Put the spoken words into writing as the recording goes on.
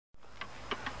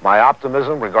My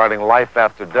optimism regarding life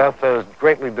after death has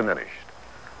greatly diminished.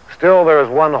 Still, there is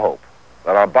one hope,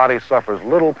 that our body suffers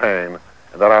little pain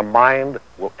and that our mind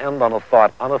will end on a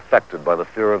thought unaffected by the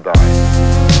fear of dying.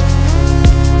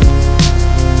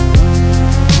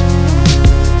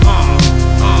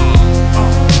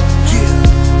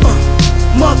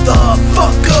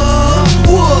 Motherfucker,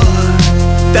 what?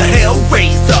 The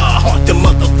Hellraiser, haunt the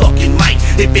motherfucking mic.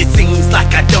 If it seems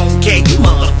like I don't care, you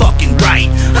motherfucking right.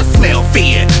 I smell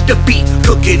fear, the beat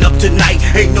cooking up tonight.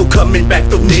 Ain't no coming back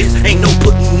from this, ain't no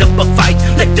putting up a fight.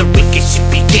 Let the wicked shit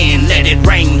begin, let it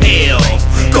rain hell.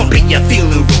 Gonna be a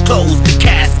funeral, close the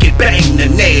casket, bang the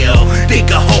nail.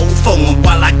 Dig a hole for him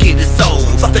while I get his soul.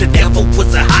 Fuck the devil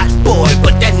was a hot boy,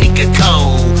 but that nigga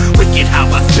cold. Wicked how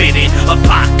I spit it,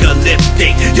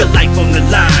 apocalyptic. Your life on the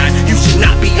line, you should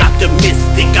not be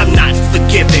optimistic. I'm not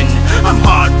forgiving, I'm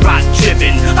hard rock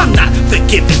driven. I'm not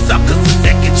forgiving suckers a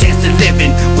second chance at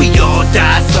living. We all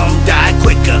die, some die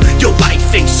quicker. Your life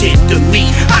ain't shit to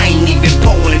me. I ain't even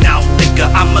pouring out liquor.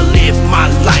 I'ma live my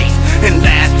life and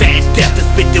laugh at death and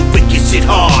spit the wicked shit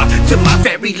hard to my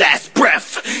very last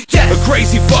breath. Yes. A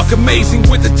crazy fuck amazing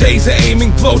with the taser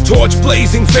aiming, blowtorch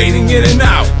blazing, fading in and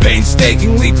out.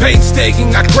 Painstakingly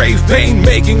painstaking, I crave pain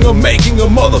making or making a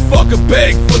motherfucker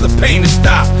beg for the pain to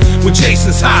stop. When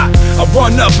Jason's hot, I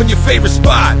run up in your favorite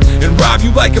spot and rob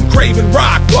you like I'm craving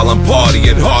rock while I'm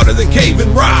partying harder than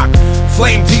caving rock.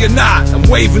 Flame to your knot, I'm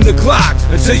waving the clock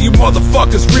until you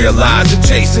motherfuckers realize that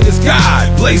Jason is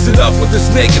God. Blaze it up with this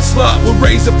naked slut with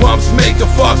razor bumps, make a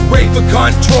fuck, rape a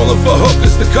cunt, trolling for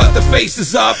hookers to cut the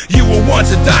faces up. You were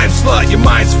once a dime slut, your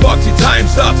mind's fucked, your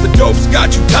time's up. The dope's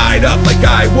got you tied up like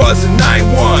I was in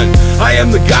 9-1. I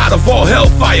am the god of all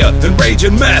hellfire and rage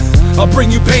and meth. I'll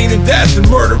bring you pain and death, and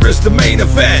murder is the main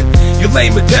event. Your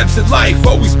lame attempts at life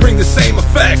always bring the same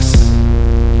effects.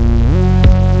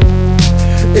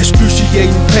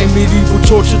 Excruciating pain, medieval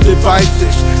torture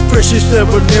devices. Precious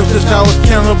severed nails, that's how it's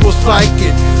cannibal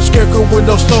psychic. Scarecrow with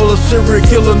no soul, a serial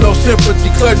killer, no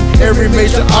sympathy. Cutting every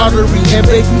major artery and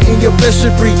baby in your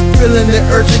vestibule. Feeling the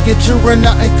urge to get to run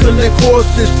out and collect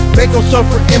horses. Make them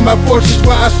suffer in my forces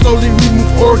while I slowly remove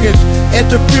organs.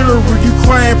 At the funeral, you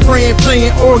crying, praying,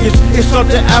 playing organs. It's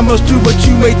something I must do, but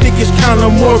you may think it's kinda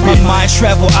morbid. My mind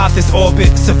travel off this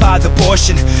orbit, survive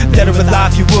abortion. Dead or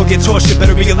alive, you will get tortured.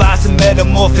 Better realize the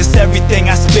metamorphosis. Everything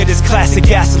I spit is classic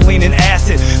gasoline and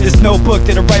acid. There's no book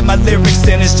that I write my lyrics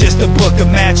in, it's just a book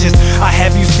of matches. I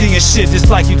have you seeing shit just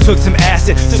like you took some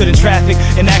acid. Stood in traffic,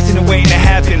 an accident waiting to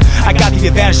happen. I got the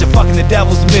advantage of fucking the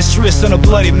devil's mistress on a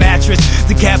bloody mattress.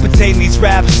 Decapitating these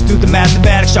rappers, do the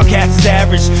mathematics, y'all cats is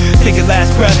average. Take your last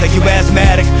breath like you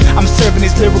asthmatic. I'm serving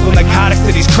these lyrical narcotics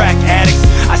to these crack addicts.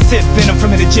 I sip venom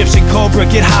from an Egyptian cobra,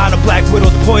 get high on a black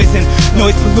widow's poison.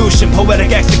 Noise pollution,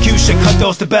 poetic execution, cut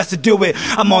those the best to do it.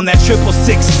 I'm on that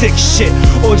 666 shit.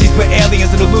 Orgies with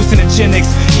aliens and hallucinogenics.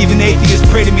 Even atheists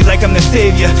pray to me like I'm the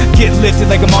savior. Get lifted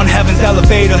like I'm on heaven's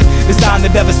elevator. Design the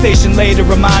devastation later.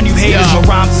 Remind you haters my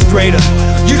rhymes is greater.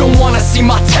 You don't wanna see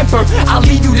my temper, I'll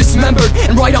leave you dismembered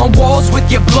and write on walls with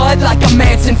your blood like a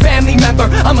Manson family member.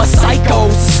 I'm a psycho,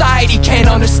 society can't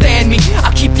understand me.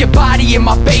 I keep your body in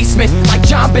my basement like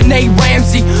John Benet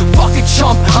Ramsey. Fuck a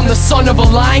chump, I'm the son of a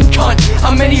lying cunt.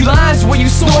 How many lines were you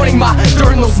snorting my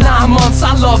during those 9 months?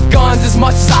 I love guns as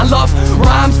much as I love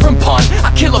rhymes from pun.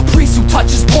 I kill a priest who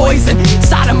touches poison,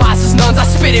 sodomizes nuns. I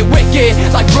spit it wicked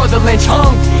like Brother Lynch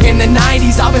hung in the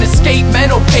 90s. I'm an escape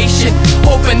mental patient,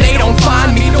 hoping they don't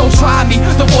find me. Don't try me,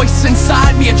 the voices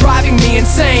inside me are driving me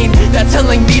insane. They're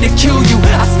telling me to kill you,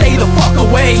 I stay the fuck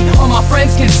away. All my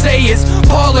friends can say is,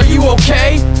 Paul, are you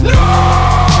okay? No!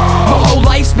 My whole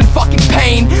life's been fucking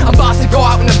pain. I'm about to go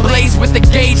out in a blaze with the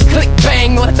gauge, click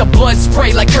bang, let the blood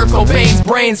spray like Kurt Cobain's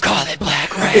brains. Call it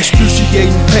black rain.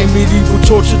 Excruciating pain, medieval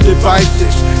torture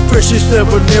devices. Precious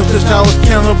severed nails, that's how it's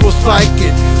cannibal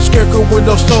psychic. Scarecrow with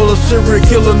no soul, a serial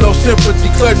killer, no sympathy.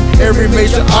 Cutting every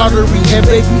major artery and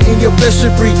baby in your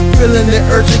vestibule. Feeling the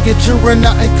urge to get to run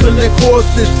out and collect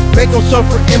horses. Make them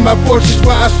suffer in my forces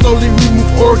while I slowly remove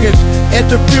organs. At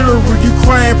the funeral, you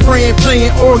crying, praying,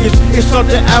 playing organs. It's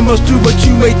something I must do, but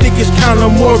you may think it's kinda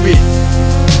morbid.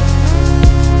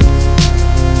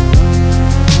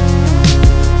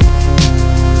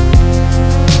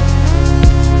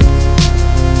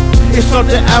 It's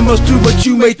something I must do, but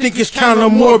you may think it's kinda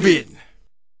morbid.